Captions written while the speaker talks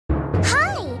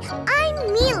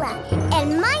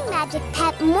magic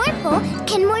pet Morphle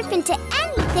can morph into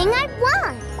anything I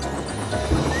want.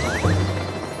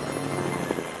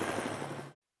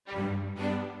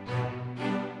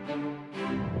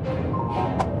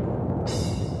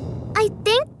 I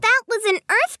think that was an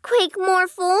earthquake,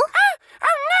 Morphle.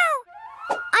 Oh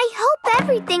no! I hope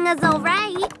everything is all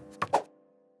right.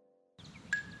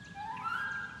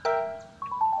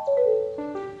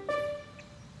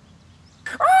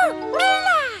 Oh,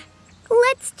 Mila!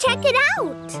 Let's check it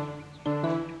out.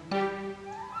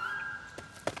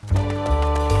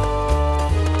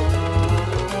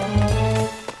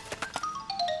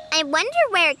 I wonder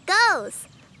where it goes.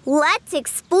 Let's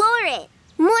explore it.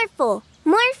 Morphle,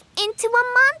 morph into a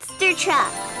monster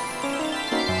truck.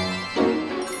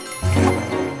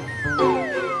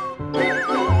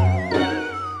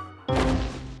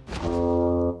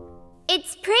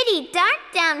 It's pretty dark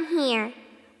down here.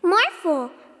 Morphle,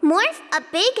 morph a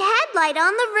big headlight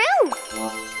on the roof.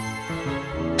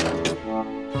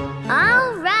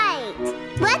 All right,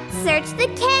 let's search the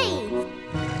cave.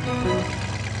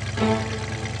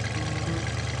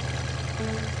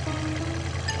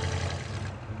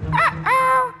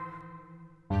 Uh-oh!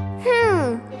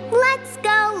 Let's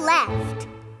go left.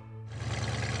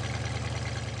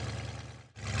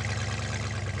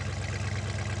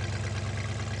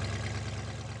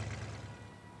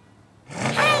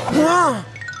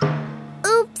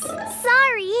 Oops,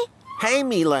 sorry. Hey,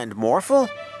 Mila and Morphle.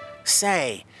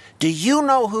 Say, do you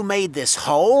know who made this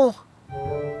hole?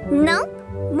 Nope,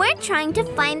 we're trying to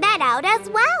find that out as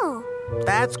well.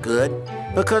 That's good,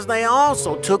 because they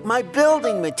also took my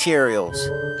building materials.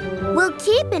 We'll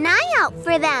keep an eye out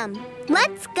for them.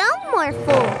 Let's go,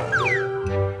 Morphle.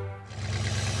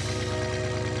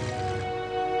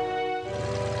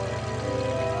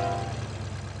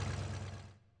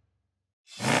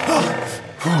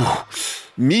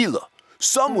 Mila,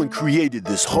 someone created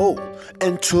this hole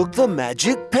and took the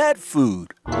magic pet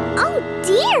food. Oh,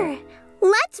 dear.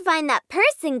 Let's find that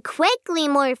person quickly,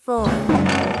 Morphle.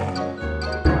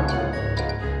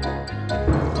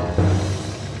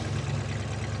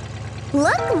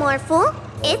 Look, Morphle.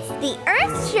 It's the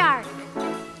Earthshark.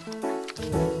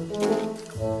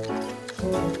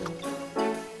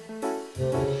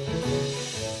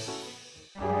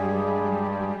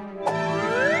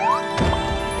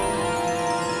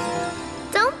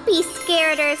 Don't be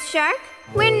scared, Earthshark.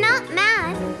 We're not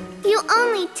mad. You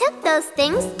only took those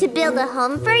things to build a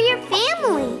home for your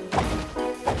family.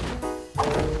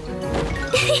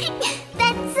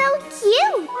 That's so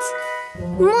cute.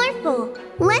 Morphle,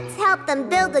 let's help them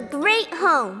build a great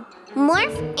home.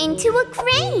 Morph into a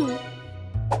crane.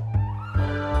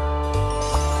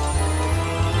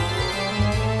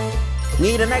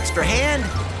 Need an extra hand?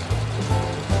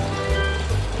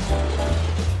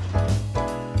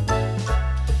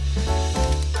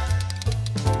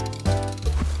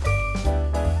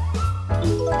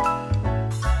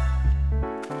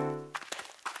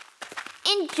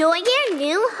 Enjoy your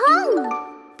new home.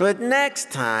 But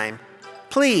next time,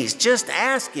 please just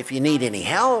ask if you need any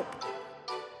help.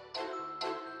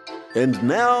 And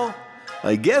now,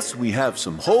 I guess we have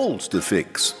some holes to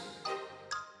fix.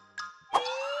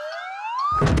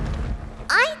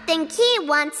 I think he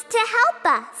wants to help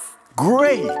us.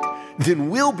 Great! Then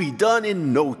we'll be done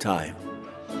in no time.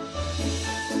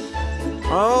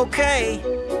 Okay,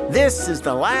 this is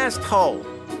the last hole.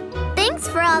 Thanks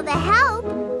for all the help,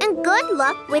 and good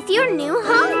luck with your new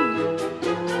home.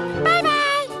 Bye-bye.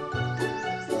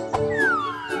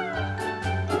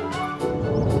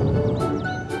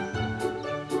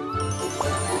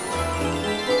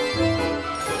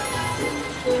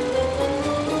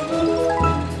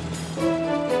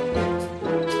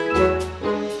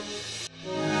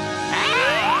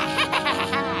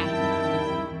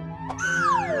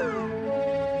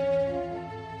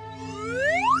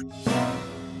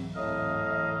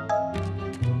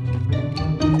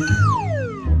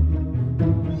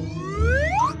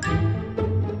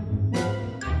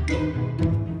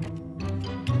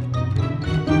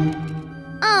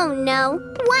 Oh no,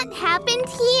 what happened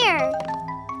here?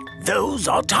 Those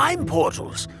are time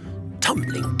portals.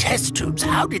 Tumbling test tubes,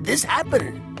 how did this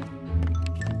happen?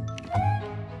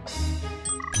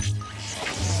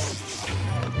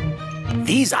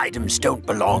 These items don't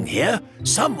belong here.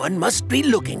 Someone must be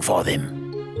looking for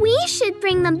them. We should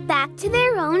bring them back to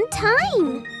their own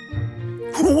time.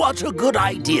 What a good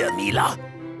idea, Mila.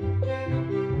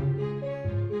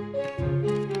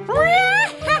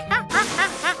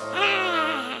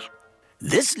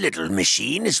 This little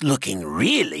machine is looking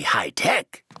really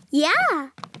high-tech. Yeah,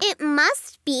 it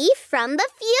must be from the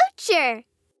future.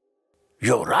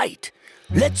 You're right.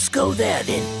 Let's go there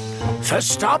then. First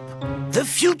stop, the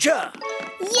future.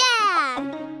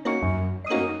 Yeah!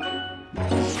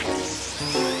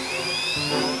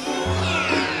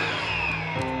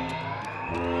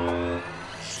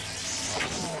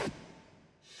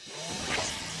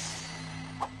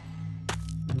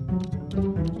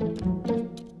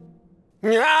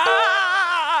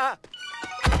 Ah!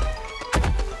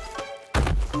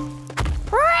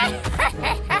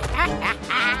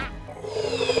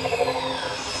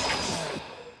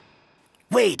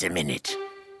 Wait a minute.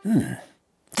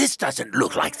 This doesn't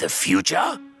look like the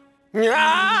future.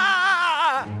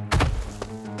 Ah!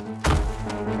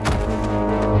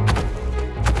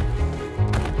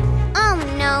 Oh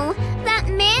no, that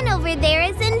man over there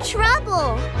is in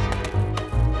trouble.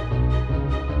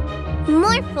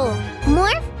 Morphle,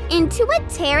 morph into a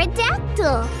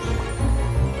pterodactyl.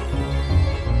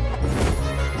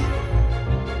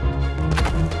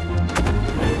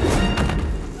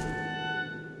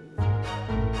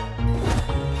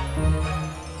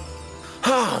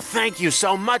 Oh, thank you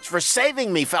so much for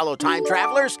saving me, fellow time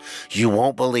travelers. You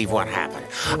won't believe what happened.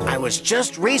 I was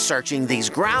just researching these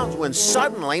grounds when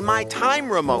suddenly my time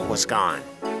remote was gone.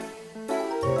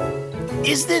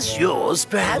 Is this yours,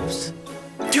 perhaps?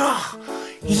 Oh,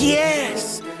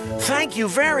 yes! Thank you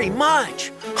very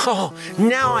much. Oh,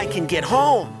 now I can get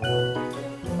home.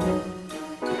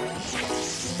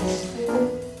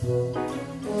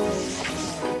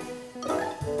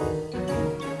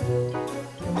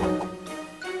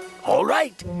 All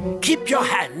right, keep your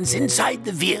hands inside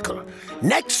the vehicle.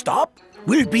 Next stop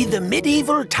will be the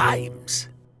medieval times.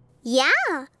 Yeah,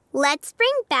 let's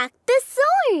bring back the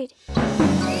sword.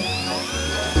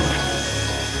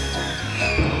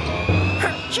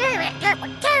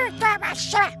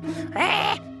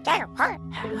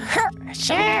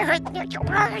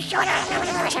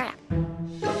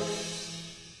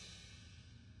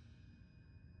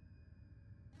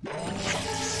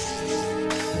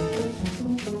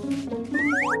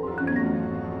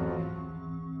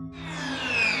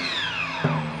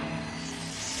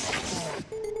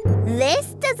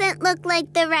 This doesn't look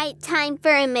like the right time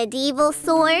for a medieval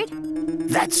sword.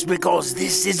 That's because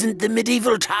this isn't the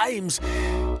medieval times.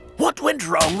 What went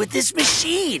wrong with this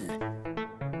machine?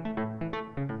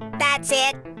 That's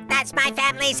it. That's my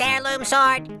family's heirloom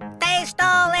sword. They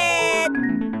stole it!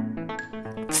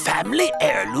 Family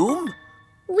heirloom?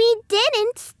 We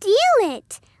didn't steal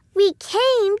it. We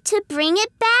came to bring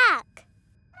it back.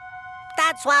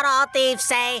 That's what all thieves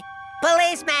say.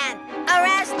 Policeman,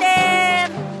 arrest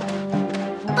him!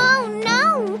 Oh,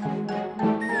 no!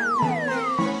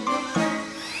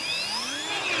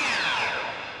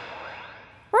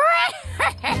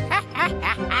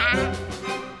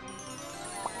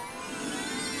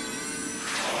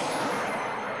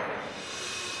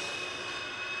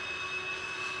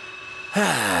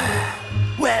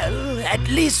 Well, at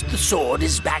least the sword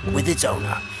is back with its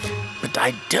owner. But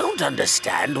I don't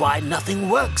understand why nothing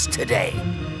works today.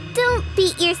 Don't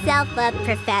beat yourself up,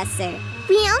 Professor.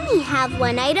 We only have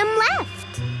one item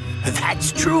left.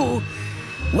 That's true.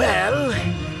 Well,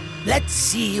 let's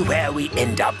see where we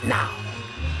end up now.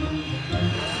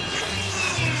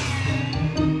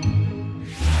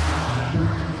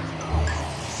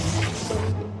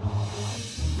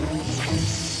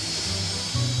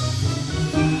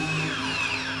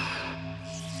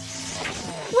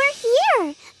 We're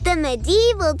here! The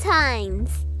medieval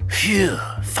times. Phew,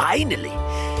 finally.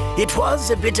 It was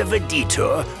a bit of a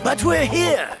detour, but we're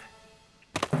here.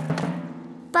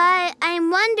 But I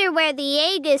wonder where the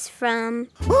egg is from.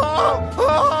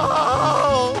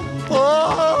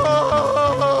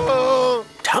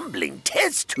 Tumbling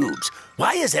test tubes.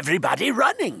 Why is everybody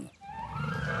running?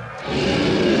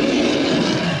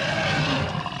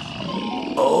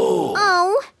 Oh.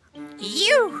 Oh,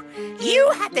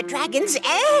 You have the dragon's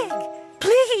egg.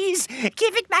 Please,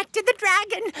 give it back to the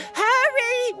dragon.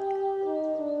 Hurry!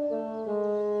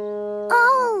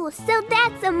 oh, so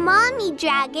that's a mommy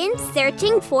dragon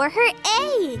searching for her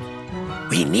egg.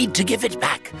 We need to give it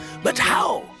back. But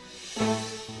how?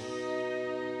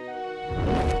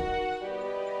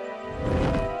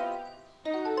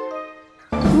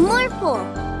 Morphle,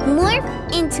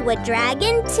 morph into a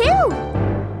dragon too.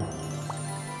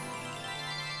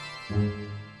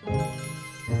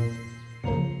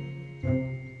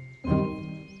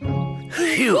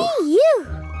 Phew. Hey, you.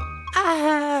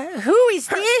 Who is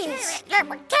this?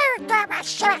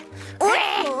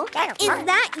 Orphle, is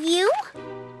that you?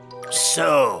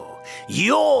 So,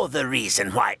 you're the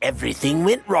reason why everything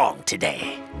went wrong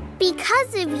today.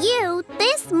 Because of you,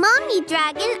 this mommy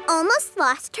dragon almost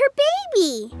lost her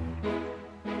baby.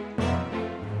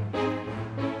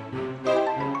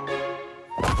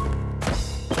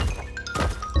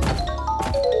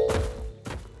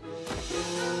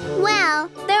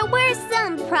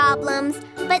 problems,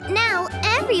 but now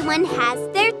everyone has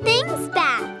their things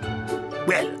back.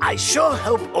 Well, I sure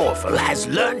hope Orphle has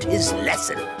learned his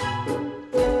lesson.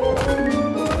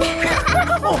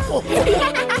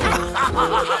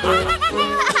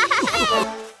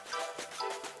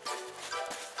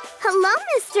 Hello,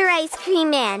 Mr. Ice Cream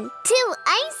Man. 2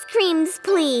 ice creams,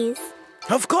 please.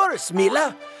 Of course,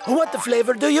 Mila. What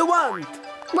flavor do you want?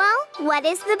 Well, what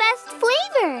is the best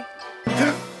flavor?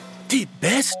 The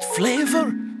best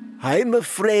flavor? I'm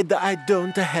afraid I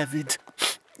don't have it.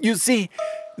 You see,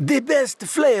 the best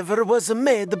flavor was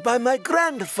made by my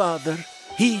grandfather.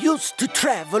 He used to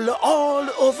travel all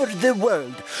over the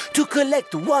world to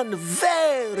collect one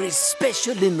very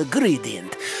special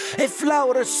ingredient. A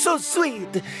flower so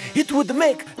sweet, it would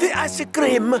make the ice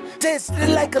cream taste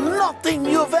like nothing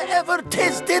you've ever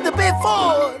tasted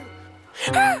before.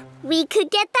 We could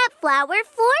get that flower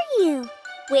for you.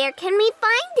 Where can we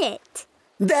find it?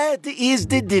 That is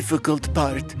the difficult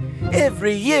part.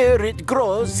 Every year it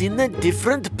grows in a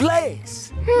different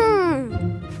place.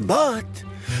 But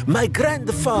my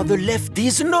grandfather left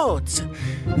these notes.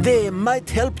 They might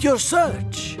help your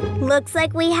search. Looks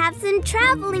like we have some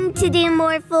traveling to do,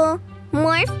 Morphle.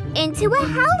 Morph into a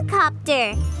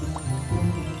helicopter.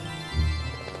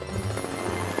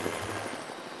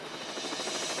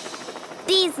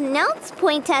 These notes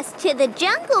point us to the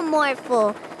jungle,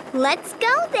 Morphle. Let's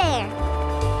go there.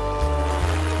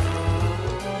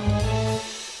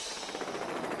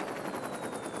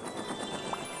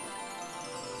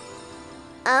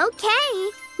 Okay,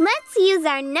 let's use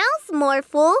our nose,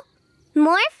 Morphle.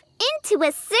 Morph into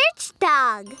a search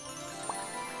dog.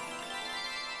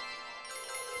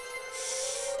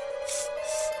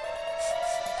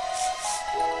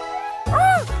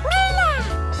 Oh, Mila!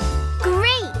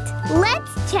 Great!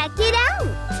 Let's check it out.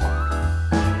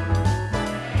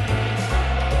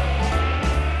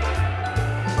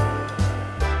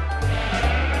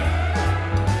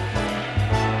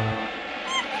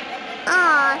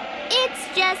 Aw, it's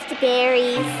just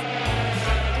berries.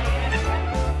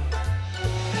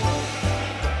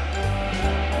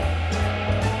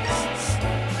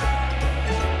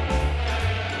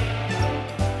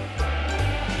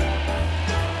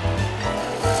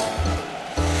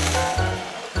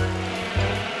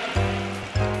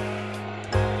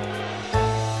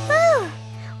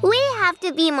 We have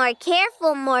to be more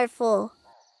careful, Morphle.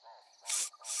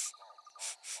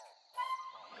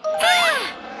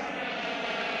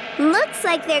 Looks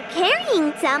like they're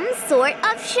carrying some sort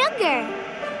of sugar.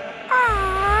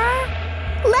 Aww.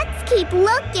 Let's keep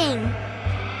looking.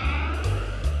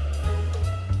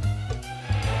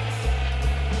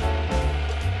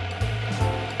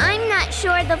 I'm not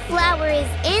sure the flower is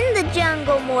in the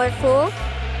jungle, Morphle.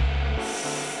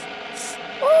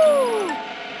 Ooh!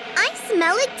 I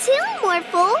smell it too,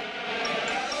 Morphle.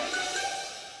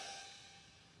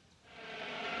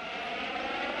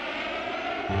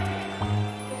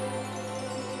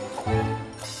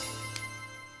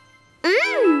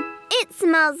 It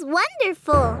smells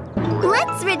wonderful.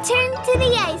 Let's return to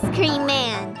the Ice Cream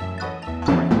Man.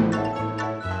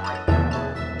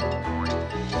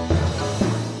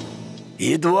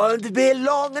 It won't be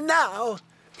long now.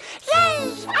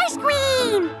 Yay! Ice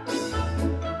cream!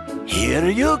 Here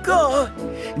you go.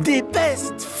 The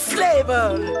best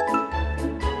flavor.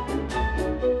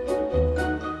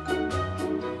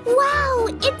 Wow,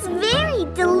 it's very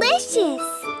delicious.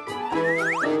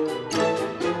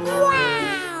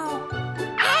 Wow!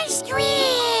 Ice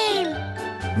cream!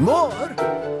 More?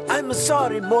 I'm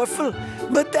sorry, Morphle,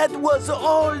 but that was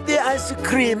all the ice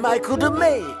cream I could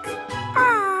make.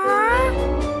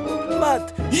 Aww.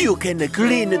 But you can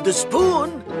clean the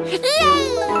spoon. Yay!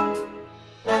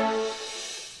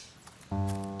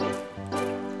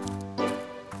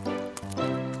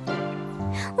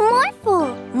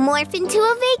 Morphle, morph into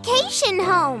a vacation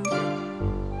home.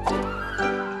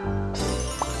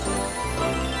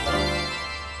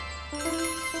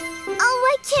 Oh,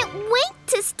 I can't wait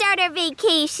to start our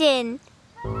vacation.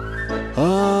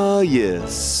 Ah,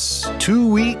 yes. 2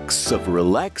 weeks of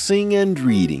relaxing and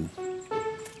reading.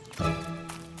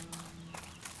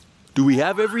 Do we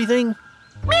have everything?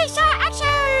 Misa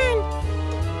action!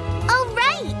 All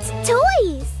right,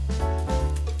 toys.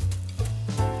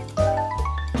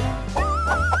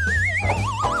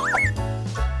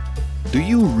 Do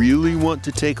you really want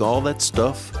to take all that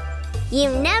stuff? You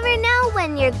never know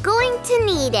when you're going to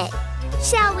need it.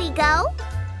 Shall we go?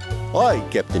 Aye,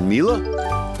 Captain Mila.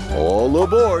 All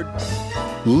aboard.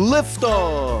 Lift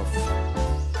off!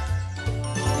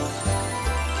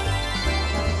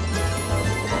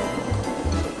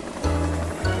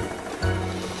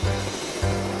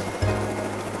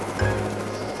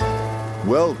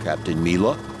 Well, Captain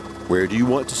Mila, where do you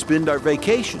want to spend our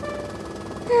vacation?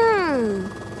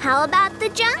 How about the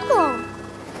jungle?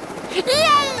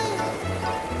 Yay!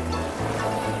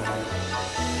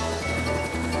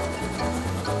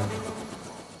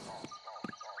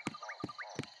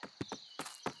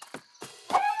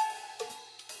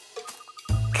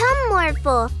 Come,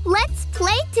 Morphle, let's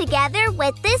play together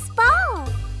with this ball.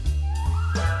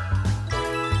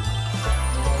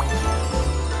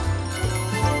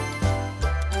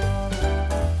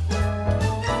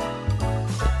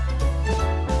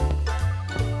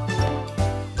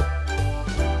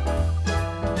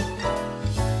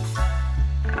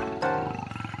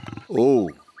 Oh,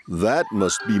 that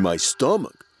must be my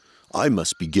stomach. I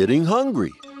must be getting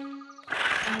hungry.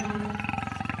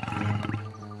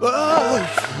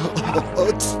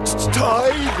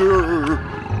 Tiger!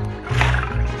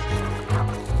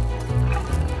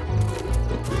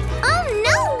 Oh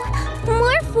no!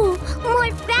 Morphle,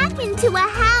 morph back into a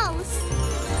house.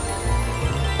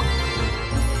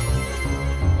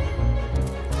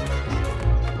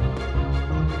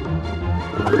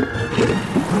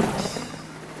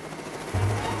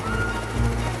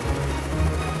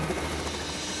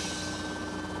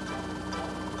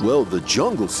 Well, the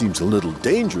jungle seems a little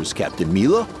dangerous, Captain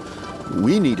Mila.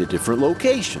 We need a different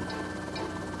location.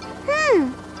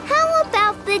 How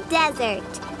about the desert?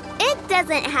 It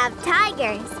doesn't have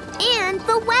tigers, and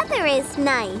the weather is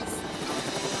nice.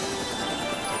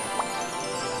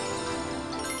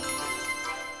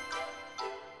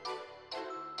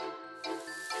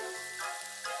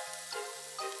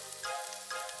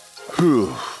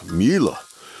 Whew, Mila,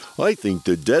 I think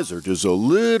the desert is a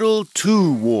little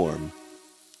too warm.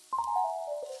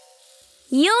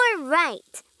 You're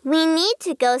right. We need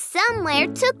to go somewhere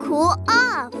to cool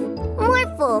off.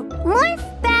 Morphle,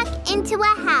 morph back into a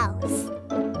house.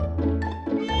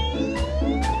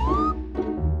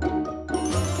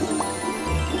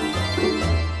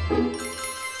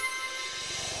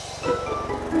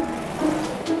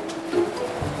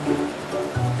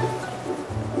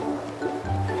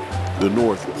 The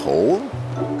North Pole?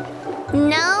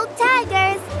 No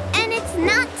tigers, and it's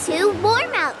not too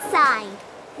warm outside.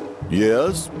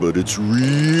 Yes, but it's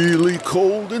really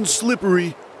cold and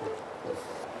slippery.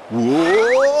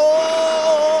 Whoa!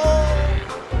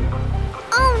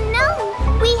 Oh no!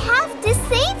 We have to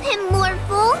save him,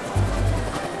 Morphle!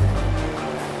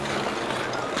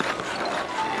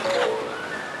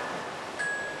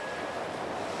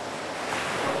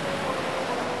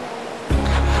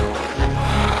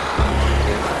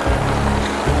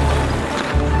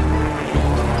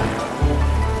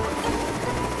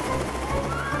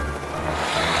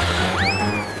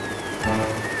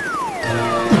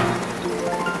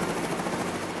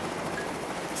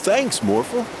 Thanks,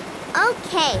 Morphle.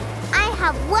 Okay, I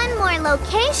have one more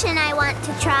location I want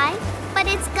to try, but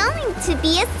it's going to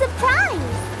be a surprise.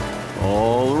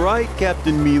 All right,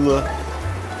 Captain Mila.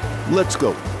 Let's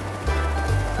go.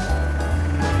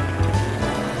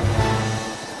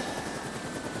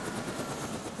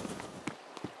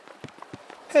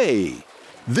 Hey,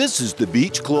 this is the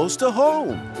beach close to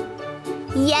home.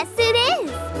 Yes, it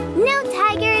is. No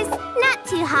tigers, not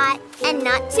too hot, and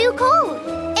not too cold.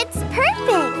 It's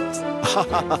perfect.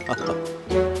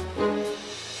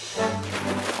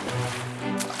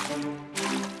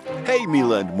 Hey,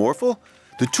 Mila and Morphle.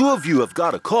 The two of you have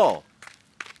got a call.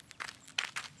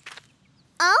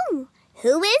 Oh,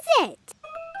 who is it?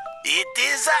 It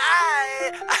is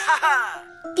I.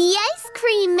 The Ice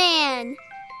Cream Man.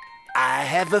 I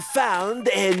have found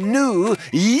a new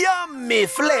yummy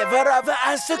flavor of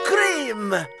ice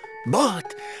cream.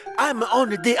 But I'm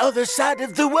on the other side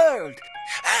of the world.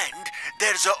 And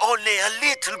there's only a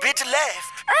little bit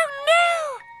left.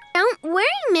 Oh Don't worry,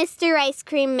 Mr. Ice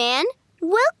Cream Man.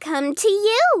 We'll come to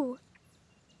you.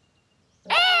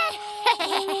 no!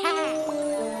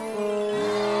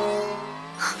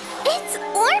 It's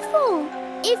Orphle.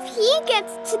 If he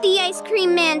gets to the Ice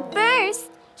Cream Man first,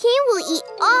 he will eat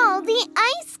all the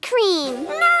ice cream.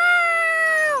 No!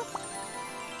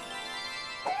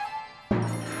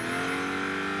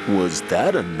 Was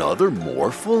that another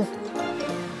Morphle?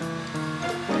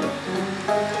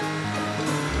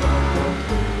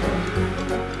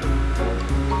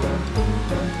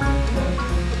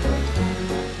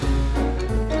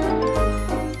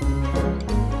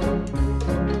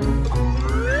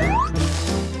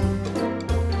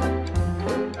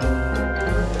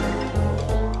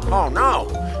 Oh no,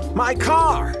 my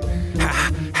car!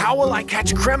 How will I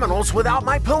catch criminals without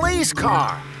my police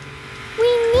car? We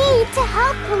need to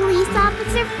help Police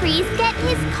Officer Freeze get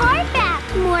his car back,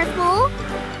 Morphle.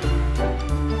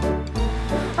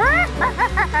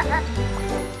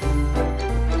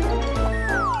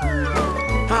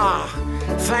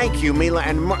 Thank you, Mila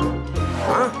and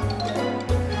Huh?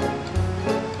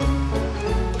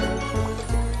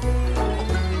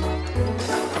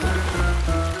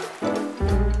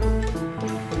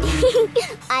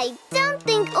 I don't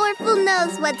think Orphle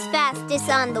knows what's fastest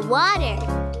on the water,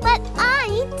 but I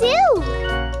do.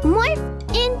 Morph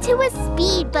into a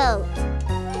speedboat.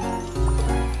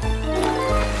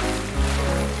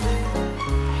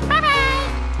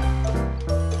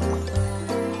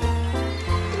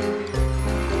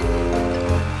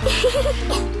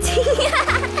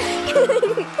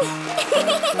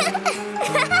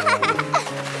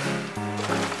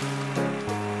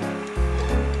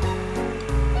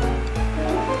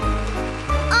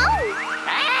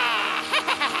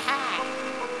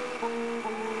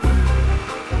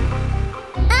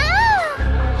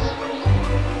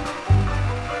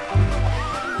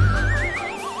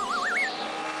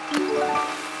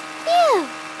 Phew!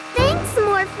 Thanks,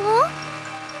 Morphle.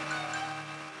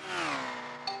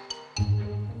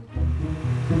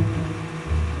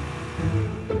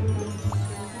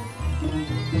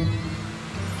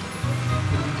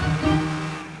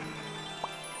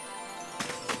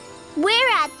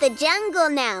 We're at the jungle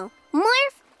now.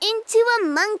 Morph into a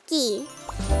monkey.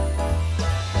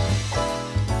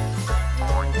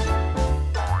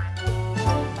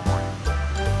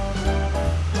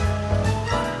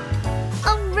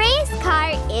 A race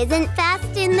car isn't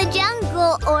fast in the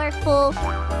jungle, Orphle.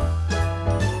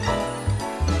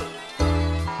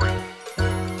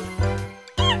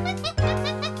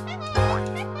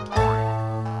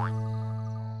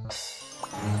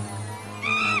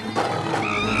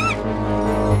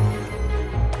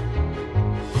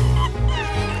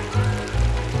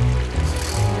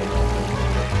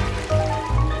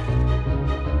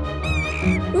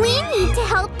 We need to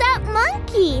help that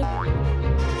monkey.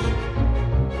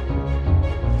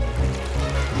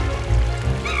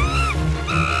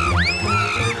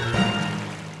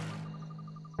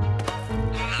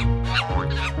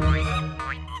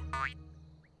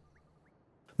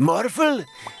 Morphle?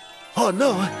 Oh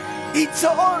no, it's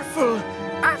Orphle!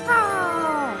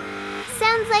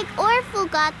 Sounds like Orphle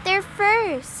got there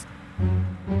first.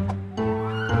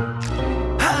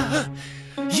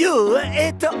 You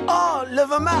ate all of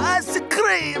my ice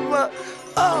cream!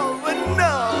 Oh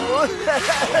no!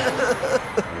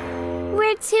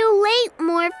 We're too late,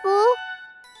 Morphle.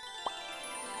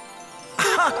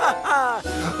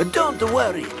 Don't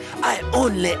worry, I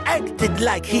only acted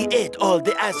like he ate all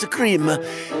the ice cream,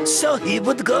 so he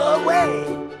would go away.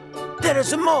 There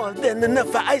is more than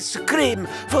enough ice cream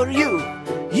for you,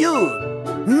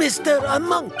 Mr.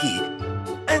 Monkey,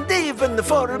 and even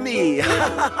for me.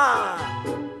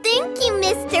 Thank you,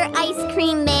 Mr. Ice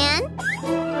Cream Man.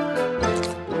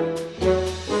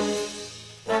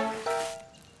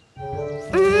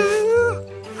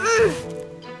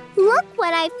 Look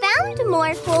what I found,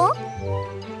 Morphle.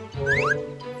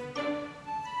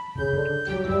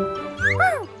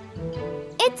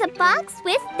 It's a box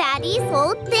with Daddy's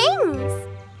old things.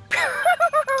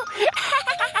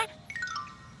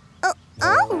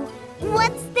 Oh,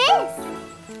 what's this?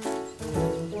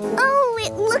 Oh,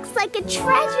 it looks like a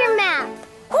treasure map.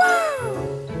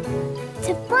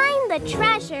 To find the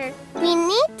treasure, we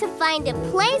need to find a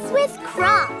place with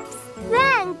crops.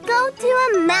 Then go to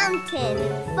a mountain,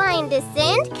 find a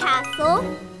sand castle,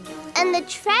 and the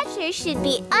treasure should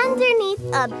be underneath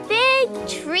a big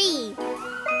tree.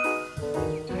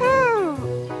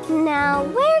 Now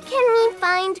where can we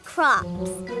find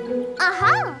crops?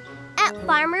 Aha! At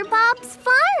Farmer Bob's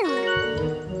farm.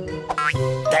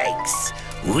 Thanks.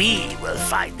 We will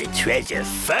find the treasure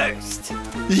first.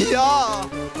 Yeah!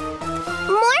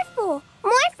 Morphle,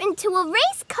 morph into a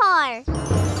race car.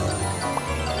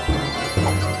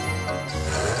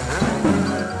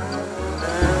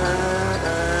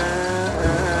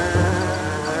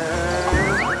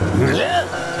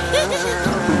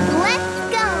 Let's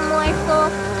go, Morphle.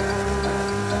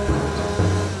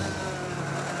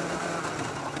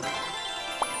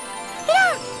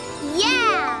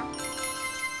 Yeah!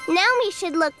 Now we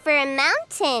should look for a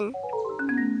mountain.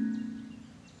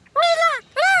 Mila,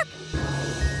 look!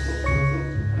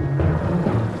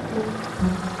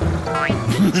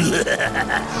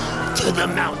 To the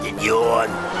mountain, yawn.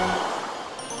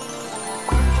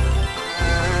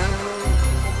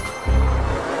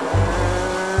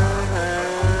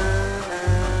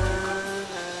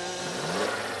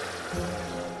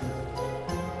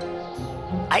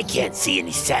 I can't see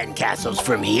any sandcastles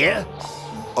from here.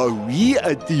 Are we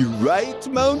at the right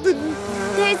mountain?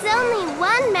 There's only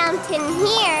one mountain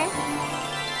here.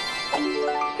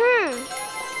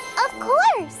 Of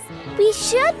course. We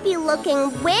should be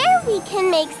looking where we can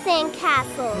make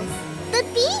sandcastles. the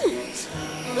beach.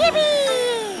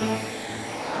 Yippee!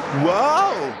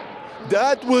 Wow!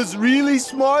 That was really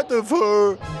smart of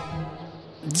her.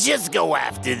 Just go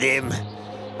after them.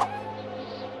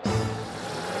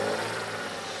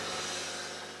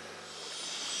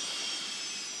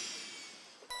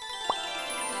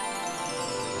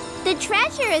 The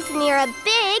treasure is near a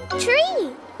big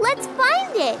tree. Let's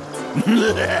find it.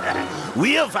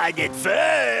 We'll find it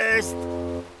first.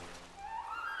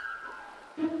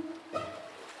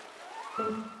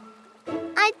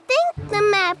 I think the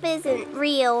map isn't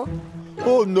real.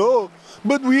 Oh no,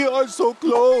 but we are so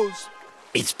close.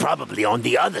 It's probably on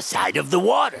the other side of the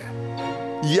water.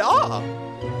 Yeah.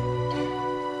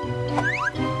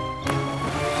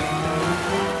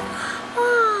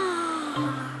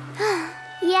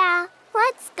 Yeah,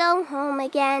 let's go home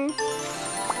again.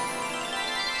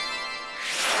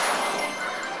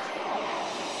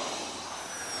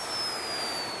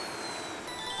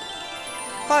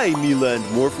 Hi, Mila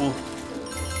and Morphle.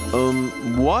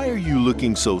 Why are you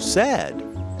looking so sad?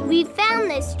 We found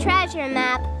this treasure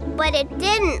map, but it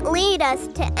didn't lead us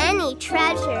to any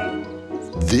treasure.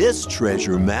 This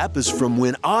treasure map is from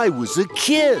when I was a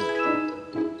kid.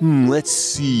 Let's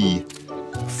see.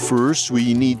 First,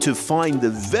 we need to find the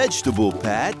vegetable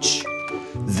patch,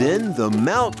 then the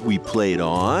mount we played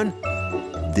on,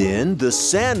 then the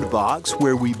sandbox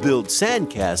where we built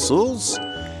sandcastles,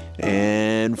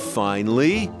 and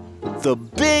finally, the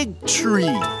big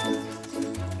tree.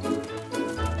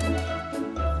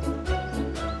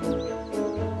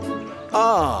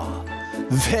 Ah,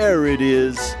 there it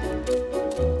is.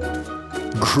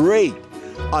 Great!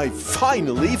 I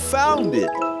finally found it.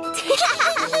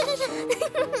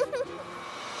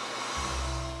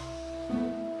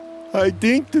 I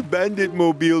think the bandit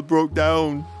mobile broke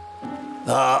down.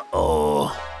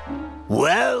 Uh-oh.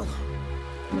 Well,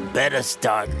 better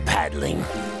start paddling.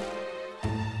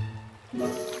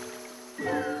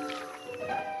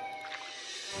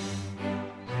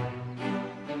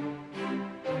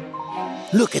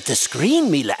 Look at the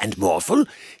screen, Mila and Morphle.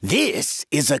 This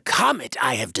is a comet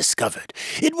I have discovered.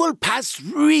 It will pass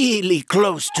really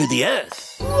close to the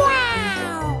Earth.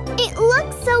 Wow! It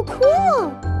looks so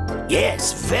cool.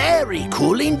 Yes, very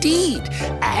cool indeed.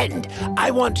 And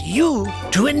I want you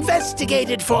to investigate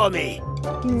it for me.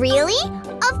 Really?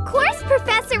 Of course,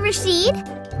 Professor Rashid.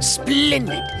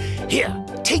 Splendid. Here,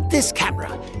 take this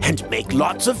camera and make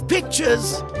lots of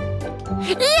pictures.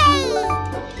 Yay!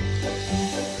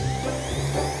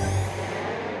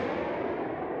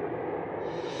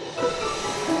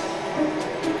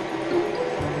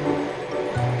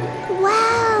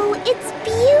 Wow, it's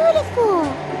beautiful.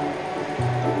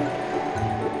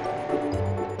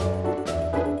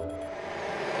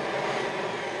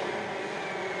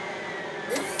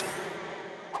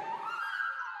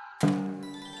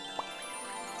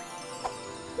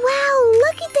 Wow,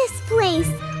 look at this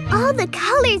place. All the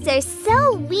colors are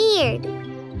so weird.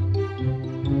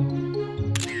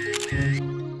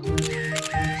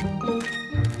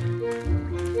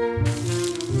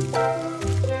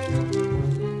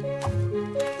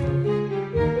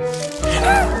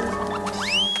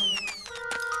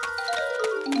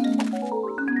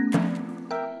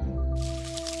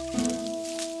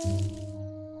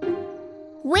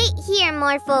 Wait here,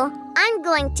 Morphle. I'm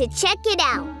going to check it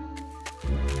out.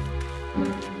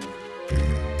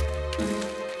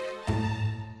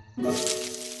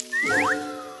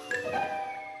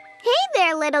 Hey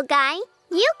there, little guy.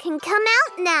 You can come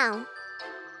out now.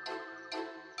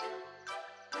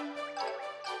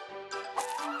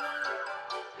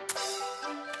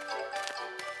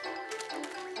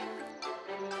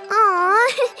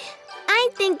 Aw, I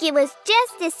think it was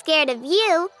just as scared of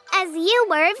you as you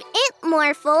were of it,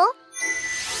 Morphle.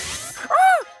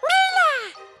 Oh,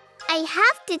 Mila! I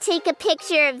have to take a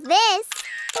picture of this.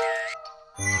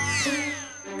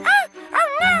 Oh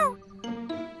no!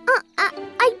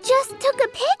 I just took a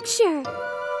picture.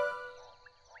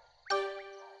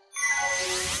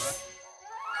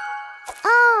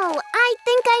 Oh, I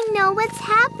think I know what's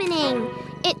happening.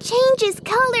 It changes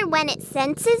color when it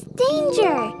senses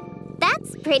danger.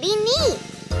 That's pretty neat.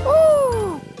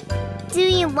 Ooh! Do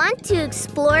you want to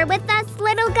explore with us,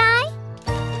 little guy?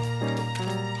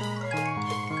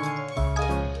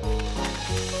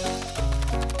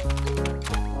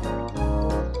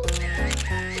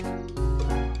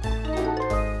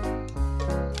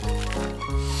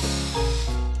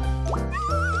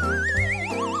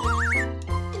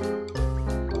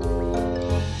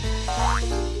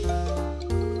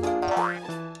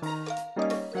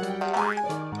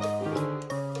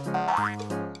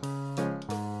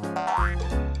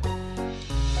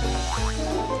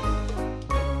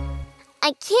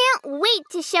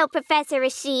 to show Professor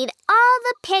Rashid all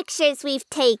the pictures we've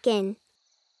taken.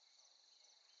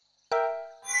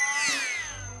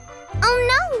 Oh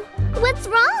no! What's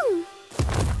wrong?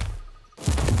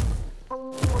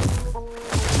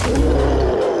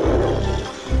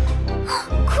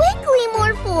 Quickly,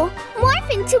 Morphle! Morph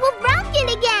into a rocket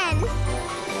again!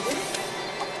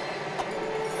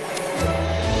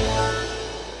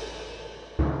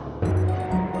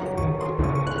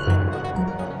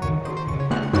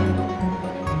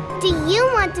 Do you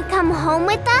want to come home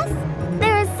with us?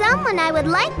 There is someone I would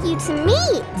like you to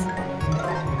meet.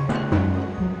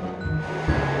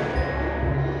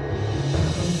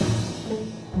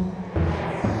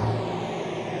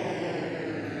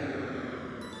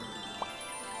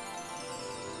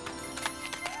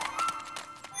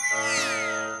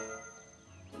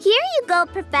 Here you go,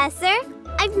 Professor.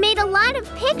 I've made a lot of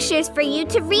pictures for you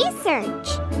to research.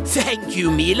 Thank you,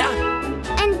 Mila.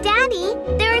 And Daddy,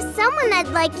 there is someone I'd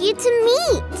like you to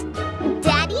meet.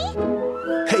 Daddy?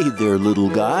 Hey there, little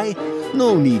guy.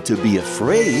 No need to be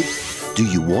afraid. Do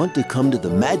you want to come to the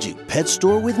magic pet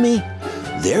store with me?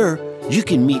 There, you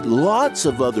can meet lots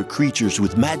of other creatures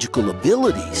with magical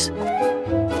abilities.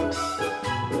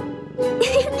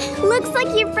 Looks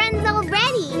like you're friends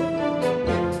already.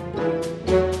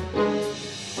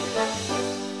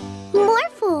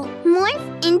 Morphle,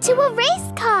 morph into a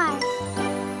race car.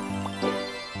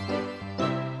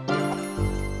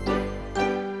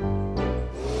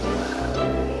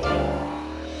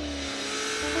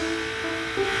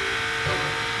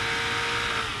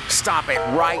 Stop it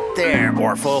right there,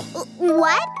 Orphle.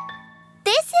 What?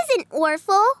 This isn't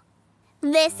Orphle.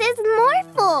 This is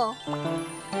Morphle.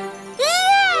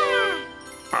 Yeah!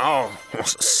 Oh,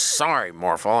 sorry,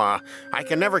 Morphle. I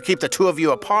can never keep the two of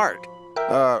you apart.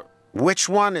 Which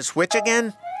one is which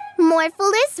again?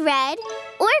 Morphle is red,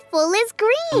 Orphle is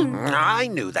green. I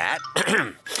knew that.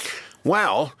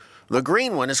 Well, the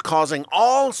green one is causing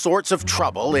all sorts of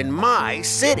trouble in my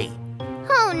city.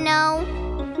 Oh no.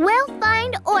 We'll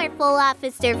find Orphle,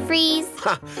 Officer Freeze.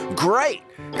 Great!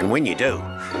 And when you do,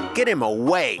 get him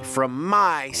away from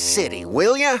my city,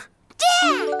 will ya?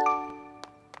 Yeah!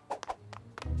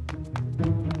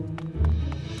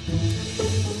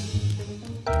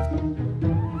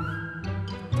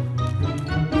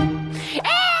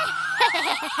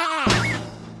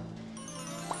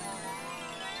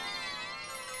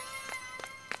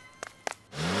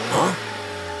 Huh?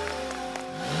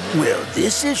 Well,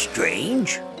 this is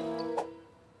strange.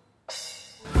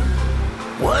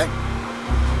 What?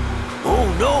 Oh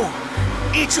no!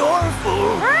 It's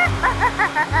Orphle!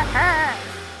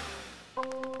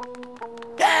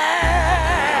 Ah!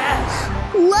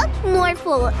 Look,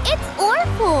 Morphle, it's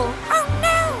Orphle. Oh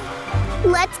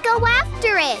no! Let's go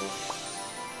after it.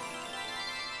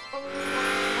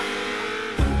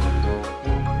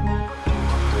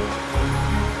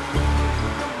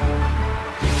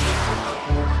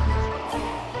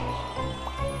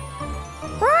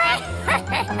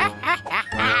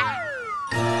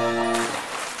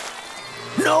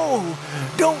 No!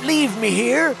 Don't leave me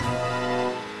here!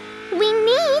 We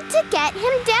need to get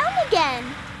him down again.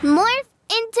 Morph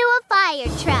into a fire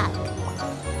truck.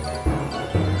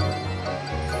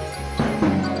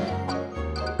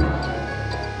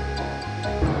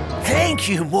 Thank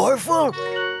you, Morphle!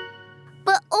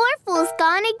 But Orphle's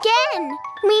gone again.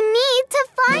 We need to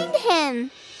find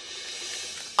him.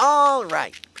 All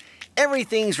right.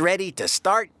 Everything's ready to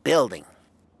start building.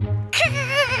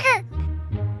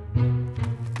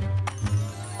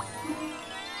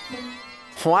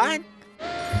 What?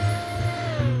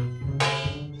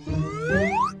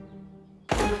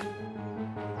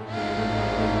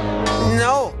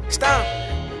 No, stop.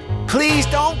 Please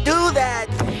don't do that.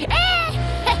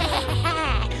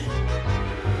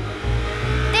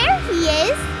 There he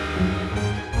is.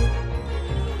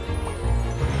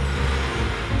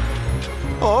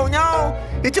 Oh no,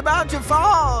 it's about to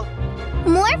fall.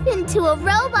 Morph into a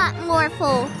robot,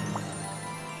 Morphle.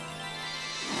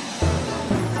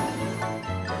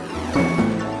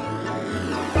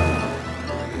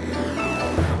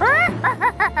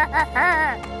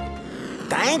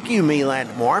 Thank you, Mila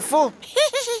and Morphle.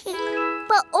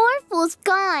 But Orphle's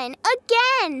gone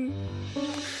again.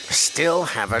 Still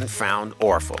haven't found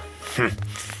Orphle.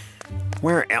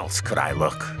 Where else could I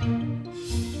look?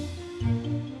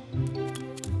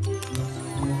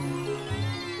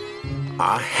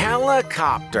 A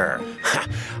helicopter.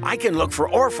 I can look for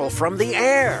Orphle from the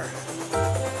air.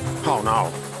 Oh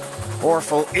no,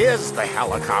 Orphle is the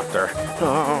helicopter.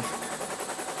 Oh.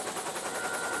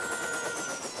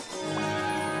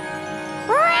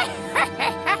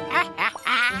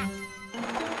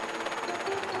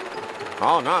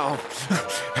 Oh, no.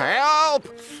 Help!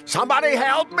 Somebody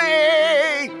help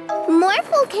me!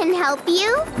 Morphle can help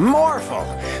you. Morphle!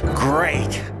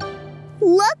 Great!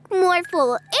 Look,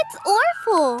 Morphle, it's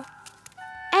Orphle.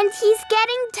 And he's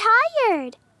getting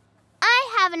tired.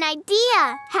 I have an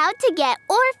idea how to get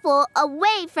Orphle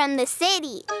away from the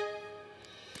city.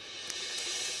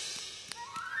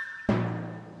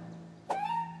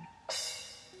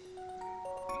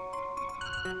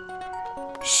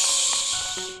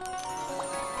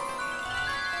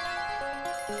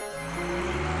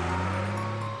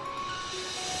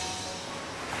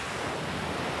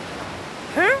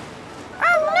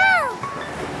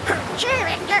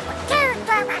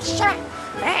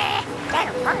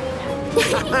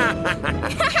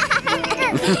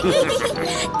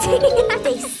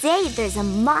 They say there's a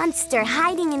monster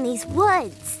hiding in these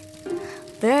woods.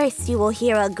 First, you will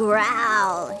hear a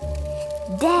growl.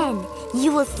 Then,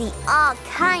 you will see all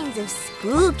kinds of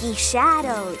spooky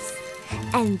shadows.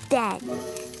 And then,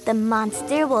 the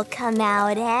monster will come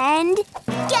out and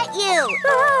get you!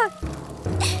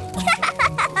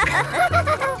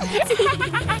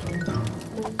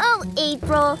 Oh,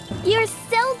 April, you're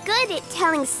so good at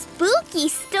telling spooky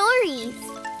stories.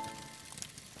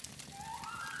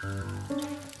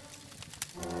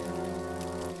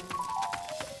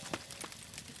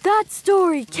 That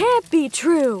story can't be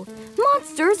true.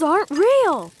 Monsters aren't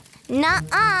real.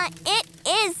 Nuh-uh, it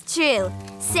is true.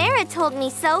 Sarah told me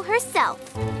so herself.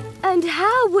 And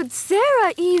how would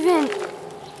Sarah even...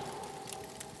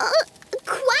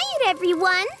 Quiet,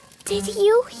 everyone. Did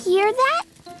you hear that?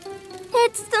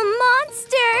 It's the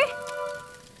monster.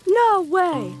 No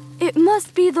way. It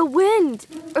must be the wind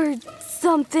or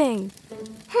something.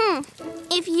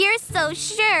 If you're so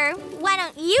sure, why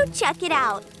don't you check it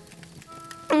out?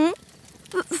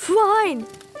 Fine.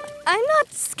 I'm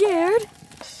not scared.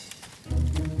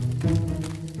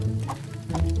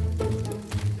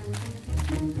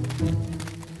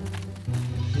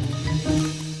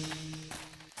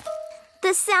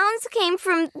 The sounds came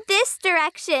from this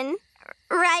direction,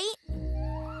 right?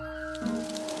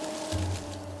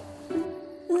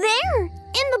 There,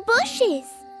 in the bushes.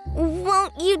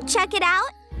 Won't you check it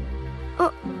out?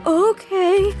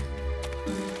 Okay.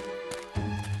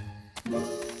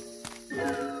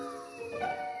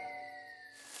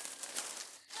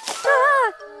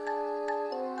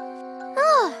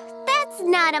 Oh, that's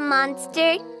not a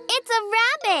monster. It's a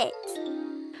rabbit.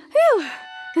 Phew.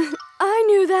 I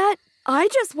knew that. I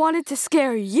just wanted to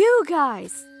scare you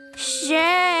guys.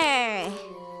 Sure.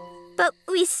 But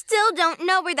we still don't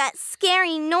know where that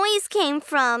scary noise came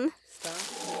from.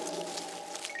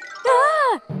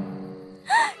 Ah!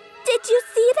 Did you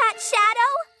see that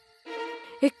shadow?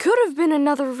 It could have been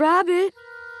another rabbit,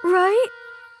 right?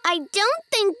 I don't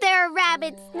think there are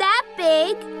rabbits that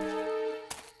big.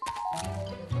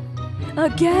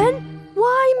 Again?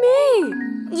 Why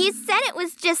me? You said it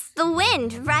was just the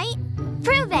wind, right?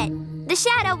 Prove it. The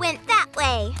shadow went that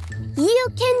way. You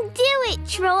can do it,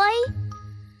 Troy.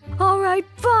 All right,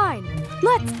 fine.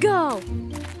 Let's go.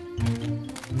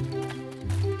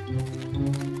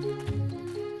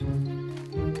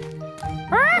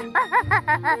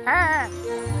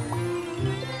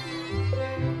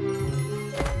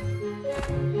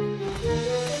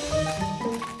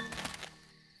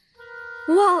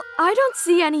 Well, I don't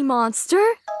see any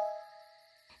monster.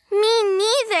 Me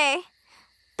neither.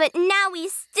 But now we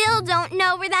still don't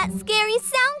know where that scary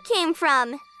sound came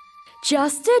from.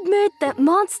 Just admit that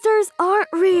monsters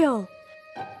aren't real.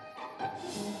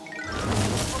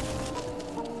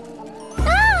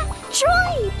 Ah!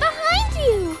 Troy, behind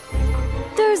you!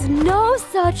 There's no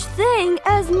such thing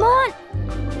as monster!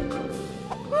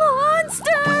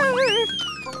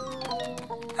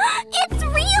 It's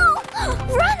real!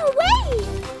 Run away!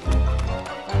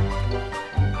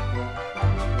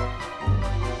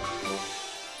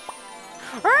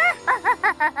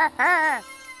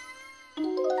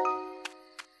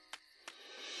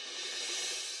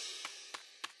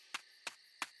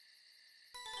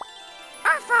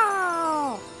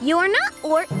 Orphle! You're not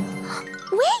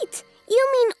Wait! You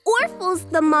mean Orphle's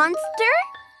the monster?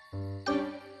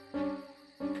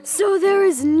 So there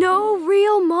is no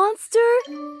real monster?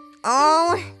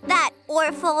 Oh, that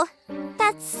Orphle.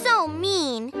 That's so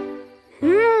mean.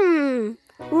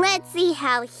 Let's see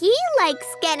how he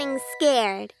likes getting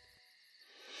scared.